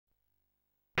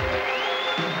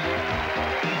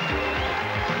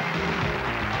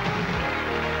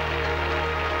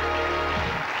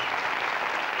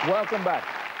Welcome back.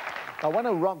 Now, when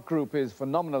a rock group is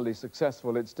phenomenally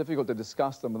successful, it's difficult to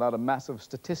discuss them without a mass of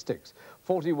statistics.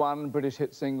 41 British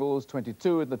hit singles,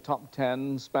 22 in the top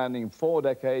 10, spanning 4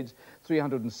 decades,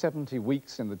 370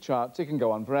 weeks in the charts. It can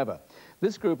go on forever.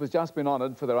 This group has just been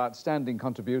honoured for their outstanding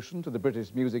contribution to the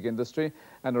British music industry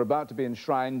and are about to be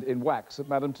enshrined in wax at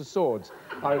Madame Tussauds.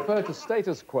 I refer to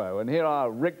Status Quo, and here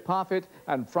are Rick Parfitt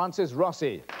and Francis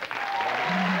Rossi.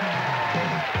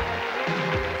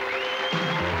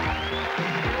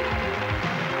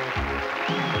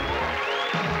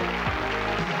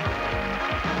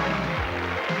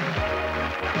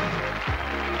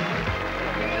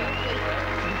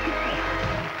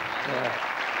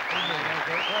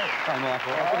 Oh,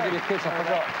 Michael, I was going to give you a kiss, I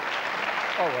forgot.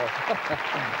 Oh, well.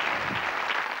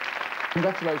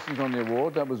 Congratulations on the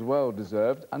award. That was well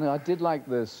deserved. And I did like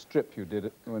the strip you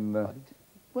did when...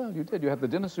 well, you did. You had the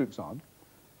dinner suits on,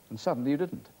 and suddenly you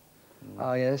didn't.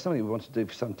 Oh, yeah, there's something we wanted to do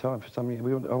for some time. I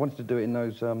wanted to do it in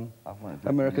those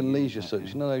American leisure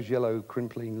suits. You know those yellow,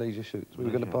 crimpling leisure suits? We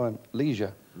were going to buy them.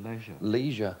 Leisure.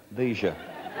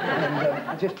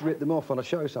 And just to rip them off on a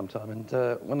show sometime. And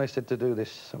when they said to do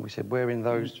this, we said, we're in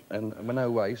those, and we're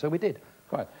no way, so we did.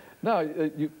 Right. Now,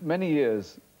 many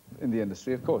years in the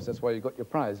industry, of course, that's why you got your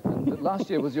prize. And last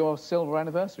year was your silver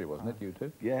anniversary, wasn't it, you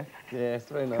two? Yeah. Yeah, it's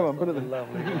very nice. Come on, put it in.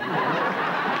 Lovely.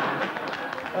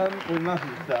 We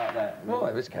mustn't start that. Well,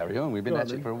 let's carry on. We've been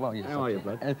at it for a while. Yes. How are you,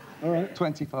 blood? All right.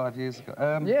 25 years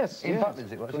ago. Yes. In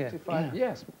Butlins it was, 25,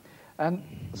 yes. And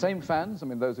same fans, I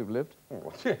mean, those who've lived?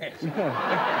 Oh, yes.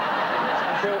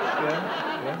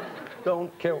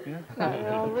 Don't kill.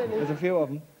 Oh, really? There's a few of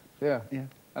them. Yeah.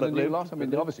 And the new lot, I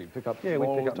mean, obviously pick up we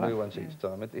pick up time. new ones each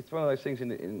time. It's one of those things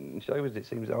in shows, it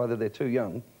seems either they're too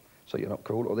young, so you're not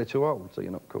cool, or they're too old, so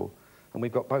you're not cool. And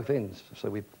we've got both ends, so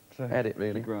we've had it,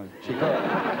 really. Right.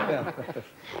 Yeah.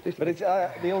 But it's,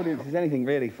 the audience is anything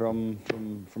really from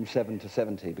 7 to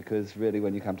 70, because really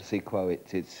when you come to see Quo,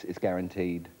 it's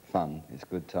guaranteed fun, it's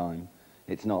good time.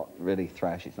 It's not really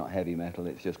thrash, it's not heavy metal,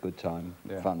 it's just good time,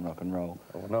 fun rock and roll.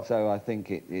 So I think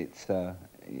it's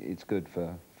good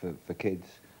for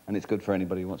kids, and it's good for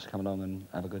anybody who wants to come along and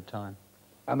have a good time.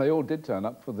 And they all did turn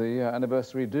up for the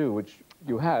anniversary do, which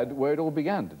you had where it all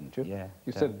began, didn't you? Yeah.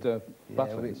 You said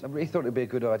Butlins. We thought it'd be a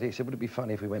good idea. He said, would it be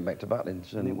funny if we went back to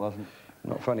Butlins? And it wasn't.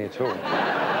 Not funny at all.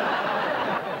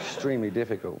 Extremely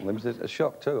difficult. It was a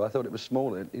shock too. I thought it was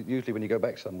smaller. Usually when you go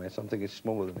back somewhere, something is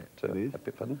smaller than it. It is? A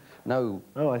bit fun. No.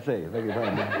 Oh, I see. I beg your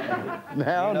pardon.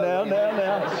 now.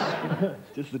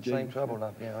 Just the same trouble,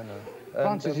 love. Yeah, I know.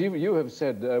 Francis, you have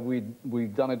said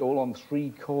we'd done it all on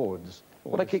 3 chords.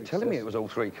 Well, they keep telling me it was all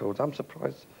 3 chords. I'm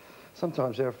surprised.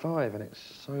 Sometimes there are 5, and it's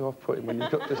so off-putting when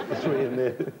you've got just the 3 in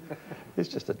there. It's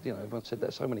just that, you know, I've said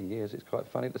that so many years, it's quite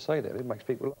funny to say that. It makes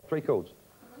people laugh. 3 chords.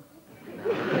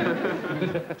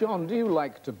 John, do you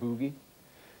like to boogie?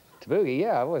 To boogie,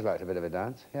 yeah, I've always liked a bit of a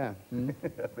dance, yeah.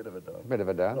 A bit of a dance. A bit of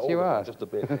a dance, You are. Just a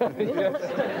bit.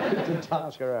 To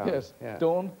task around. Yes. Yeah.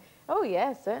 Dawn? Oh,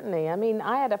 yes, certainly. I mean,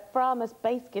 I had a Framus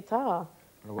bass guitar,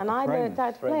 and I learned how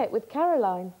to play it with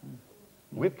Caroline.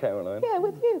 With Caroline? Yeah,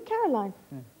 with you, Caroline.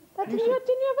 Didn't you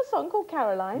have a song called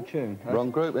Caroline? A tune. Wrong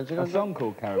group. A song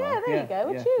called Caroline. Yeah, there you go,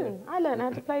 a tune. I learned how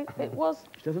to play. It was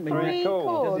doesn't mean 3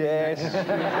 chords. Yes.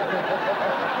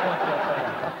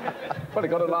 Well, I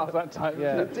got a laugh that time.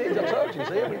 Yeah. It is, I told you,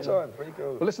 see, every time. 3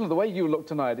 chords. Well, listen, the way you look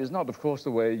tonight is not, of course,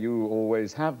 the way you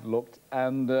always have looked.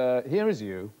 And here is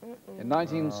you in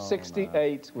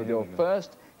 1968 with your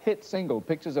first hit single,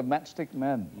 Pictures of Matchstick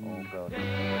Men. Oh, God.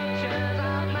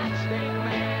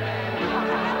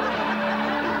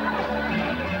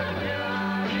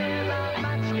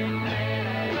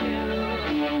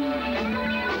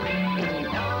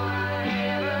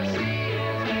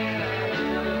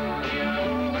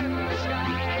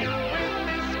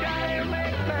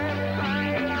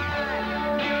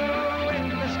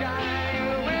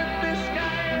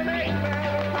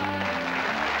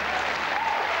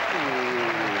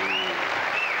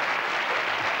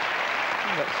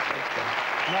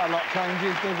 Not a lot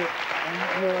changes, does it?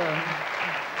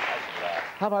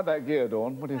 How about that gear,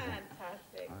 Dawn? What do you think?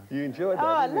 Fantastic. You enjoyed that, Oh,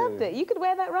 I didn't you? loved it. You could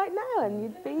wear that right now and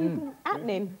you'd be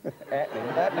happening.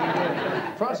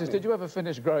 Francis, did you ever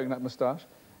finish growing that moustache?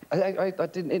 I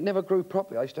didn't. It never grew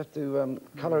properly. I used to have to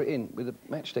colour it in with a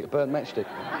matchstick, a burnt matchstick.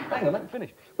 Hang on, let me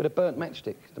finish. With a burnt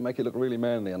matchstick to make it look really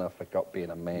manly, and I forgot being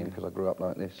a man because I grew up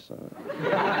like this. So.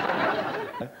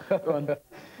 Go on.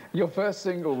 Your first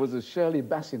single was a Shirley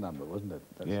Bassey number, wasn't it?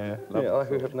 That's Yeah. Yeah, I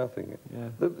Who Have Nothing.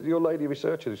 Yeah. Your lady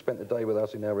researcher who spent the day with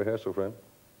us in our rehearsal room.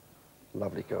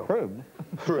 Lovely girl. Prum?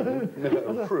 Prum.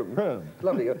 No, Prum. Prum.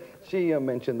 Lovely girl. She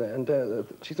mentioned that, and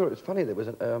she thought it was funny there was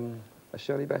a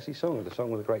Shirley Bassey song. The song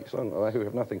was a great song. I Who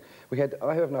Have Nothing. We had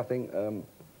I Who Have Nothing,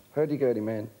 Hurdy-Gurdy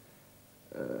Man,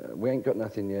 We Ain't Got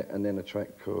Nothing Yet, and then a track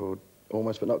called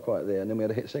Almost But Not Quite There, and then we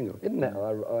had a hit single. Isn't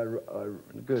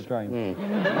that good? Strange.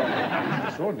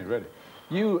 Extraordinary, really.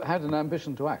 You had an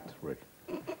ambition to act, Rick.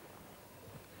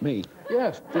 Me?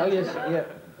 Yes. Oh, yes, yeah.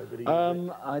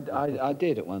 I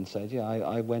did at one stage, yeah.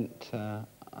 I went to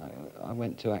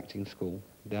acting school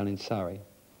down in Surrey,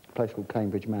 a place called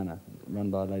Cambridge Manor, run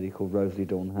by a lady called Rosalie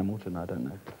Dawn Hamilton, I don't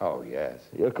know. Oh, yes.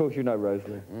 Of course you know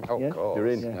Rosalie. Oh, yes? of course. You're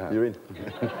in. Yeah. You're in.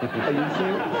 Are you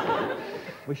serious?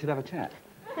 We should have a chat.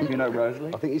 You know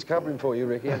Rosalie? I think he's covering for you,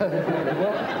 Ricky. Well,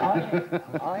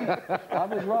 I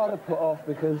was rather put off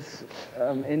because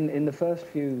in the first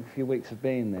few weeks of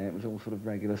being there, it was all sort of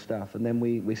regular stuff, and then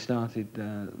we started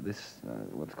this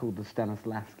what's called the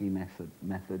Stanislavski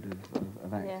method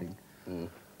of acting. Yeah. Mm.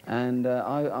 And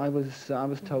I was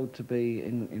told to be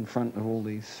in front of all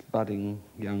these budding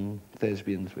young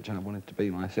thespians, which I wanted to be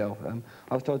myself. I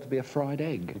was told to be a fried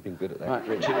egg. You've been good at that. Right,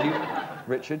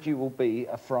 Richard, you will be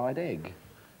a fried egg.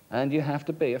 And you have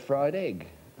to be a fried egg.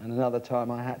 And another time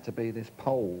I had to be this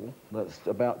pole that's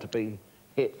about to be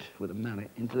hit with a mallet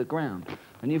into the ground.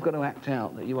 And you've got to act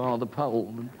out that you are the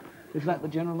pole. And is that the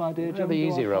general idea, They're the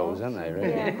easy roles, aren't they, really?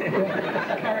 Yeah.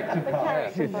 The character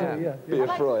part. Yeah. Be a I'd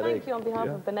like to fried thank egg. you on behalf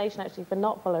of the nation, actually, for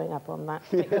not following up on that.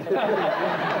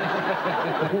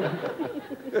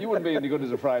 You wouldn't be any good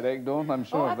as a fried egg, Dawn, I'm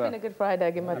sure Oh, of I've been that. a good fried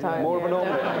egg in my time. More of an yeah,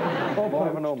 omelette. More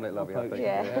of an omelette, lovey, I think.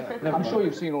 Yeah. I'm sure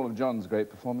you've seen all of John's great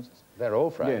performances. They're all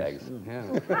fried Yes. eggs.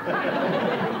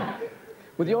 Yeah.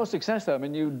 With your success, though, I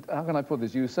mean, how can I put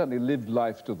this? You certainly lived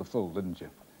life to the full, didn't you?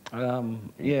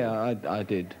 Yeah, I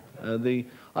did.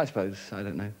 I suppose, I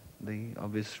don't know, the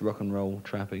obvious rock and roll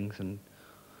trappings, and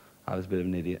I was a bit of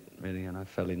an idiot, really, and I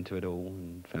fell into it all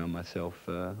and found myself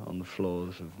on the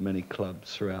floors of many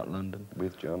clubs throughout London.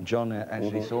 With John. John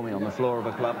actually saw me on the floor of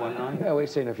a club one night. Yeah, we've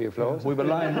seen a few floors. We were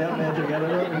lying down there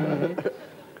together,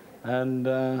 and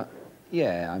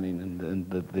yeah, I mean, and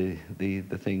the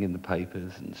thing in the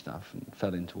papers and stuff, and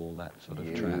fell into all that sort of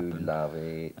trap. And, love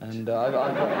it. and I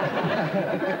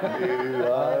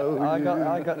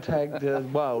got tagged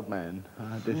Wild Man,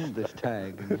 this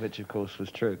tag, which of course was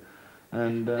true.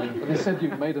 And They said you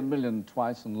made $1 million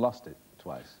twice and lost it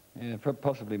twice. yeah,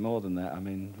 possibly more than that. I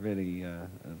mean, really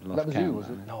lost That was count. you, was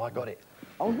it? No, I got it.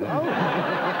 Oh,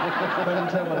 couldn't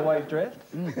tell by the way he's dressed.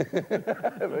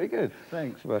 Very good.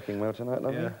 Thanks. Working well tonight,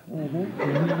 lovely. Yeah.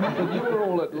 But you were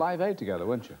all at Live Aid together,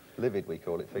 weren't you? Livid, we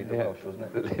call it. Feed the Welsh,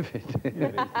 wasn't it? Livid.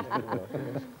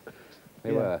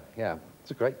 We were, yeah. It's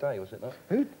a great day, was it not?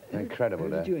 Incredible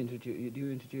Who did day. you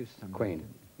introduce somebody? Queen.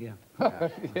 Yeah.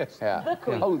 Yes. Yeah.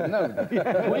 Oh, no.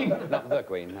 Queen. Not the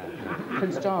Queen, no.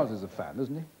 Prince Charles is a fan,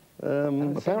 isn't he?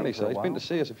 Apparently for a so. He's been while. to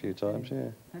see us a few times, yeah.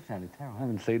 That sounded terrible. I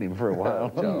haven't seen him for a while.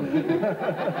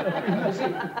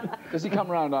 Does he come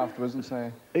round afterwards and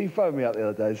say... He phoned me up the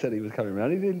other day and said he was coming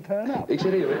round. He didn't turn up. He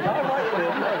said he was.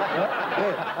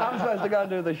 I'm supposed to go and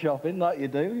do the shopping like you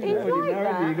do. He's You know, when like you're married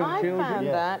and that. you've got I children. found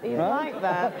that. He's Right? like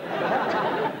that.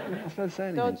 I'm not supposed to say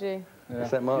anything. Dodgy.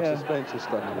 It's that Marks and Yeah. Spencer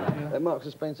stuff. That Marks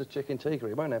and Spencer chicken tikka,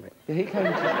 he won't have it. Yeah, he came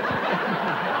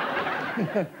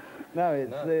to... No,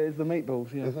 it's the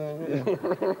meatballs, yeah.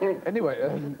 Anyway,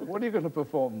 what are you going to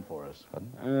perform for us?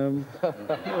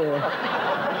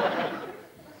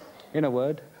 In a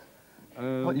word.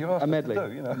 What you asked a us medley. to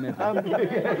do, you know. A medley. You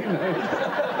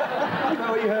know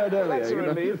what you heard earlier. That's a you know?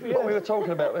 relief, What we were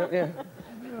talking about, yeah.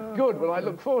 Good, well, I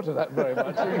look forward to that very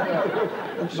much.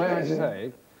 May I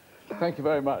say, thank you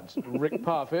very much, Rick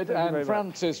Parfitt and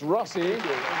Francis Rossi.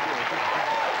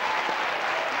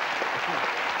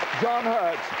 John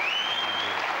Hurt.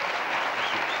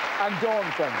 And Dawn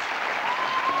French.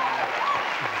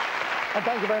 And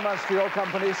thank you very much for your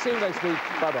company. See you next week.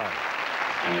 Bye-bye.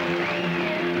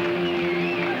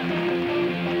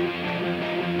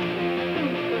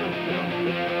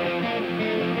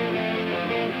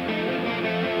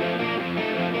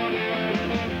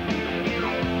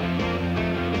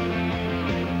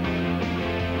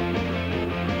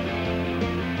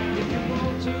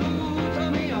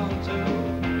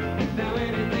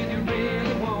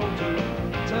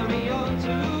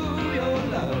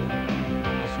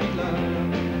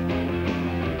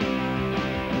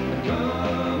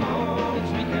 Come on,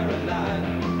 sweet Carolina.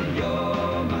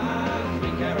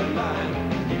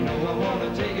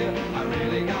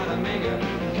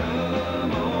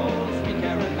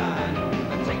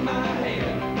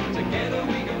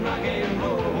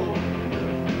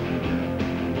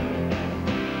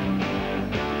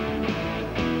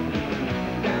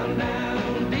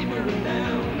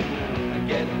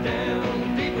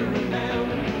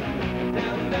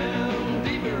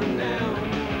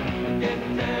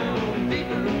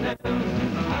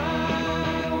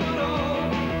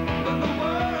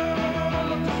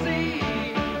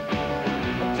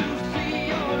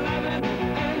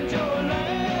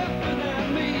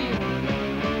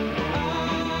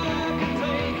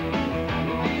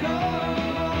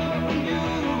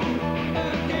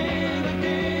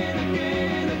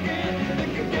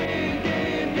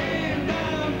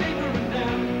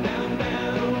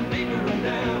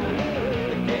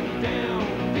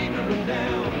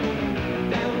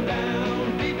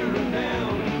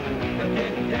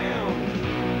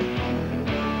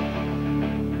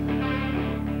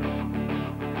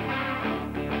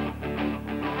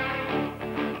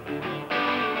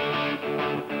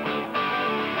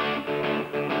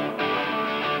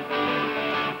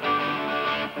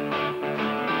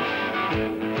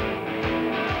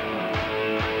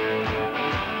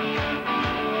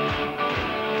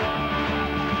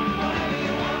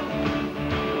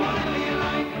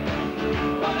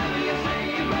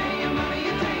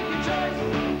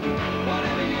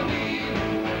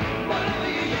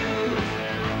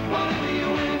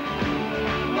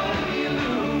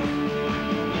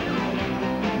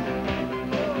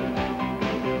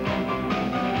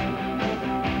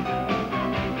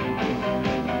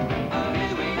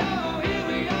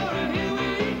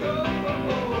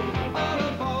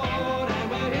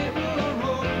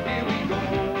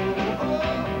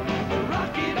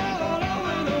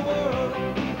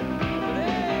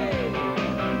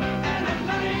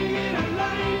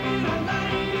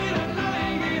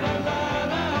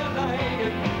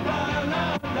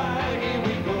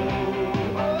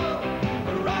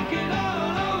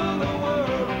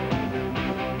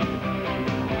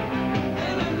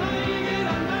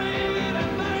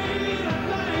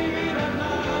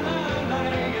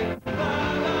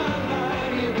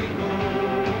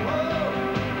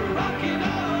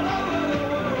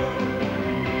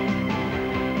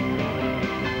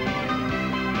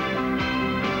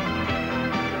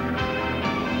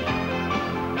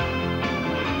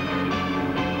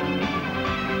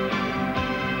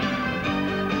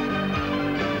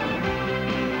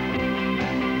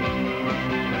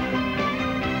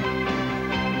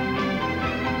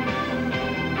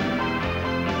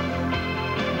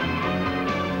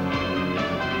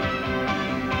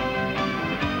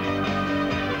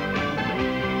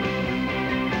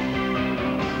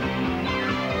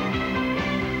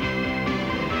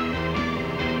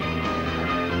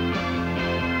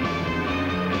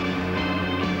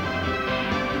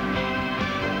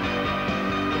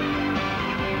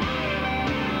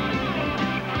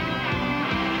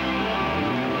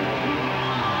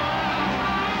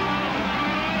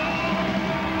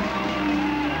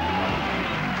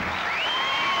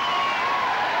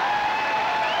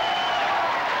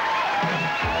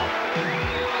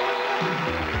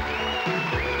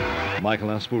 Michael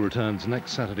Aspel returns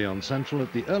next Saturday on Central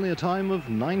at the earlier time of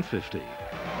 9:50.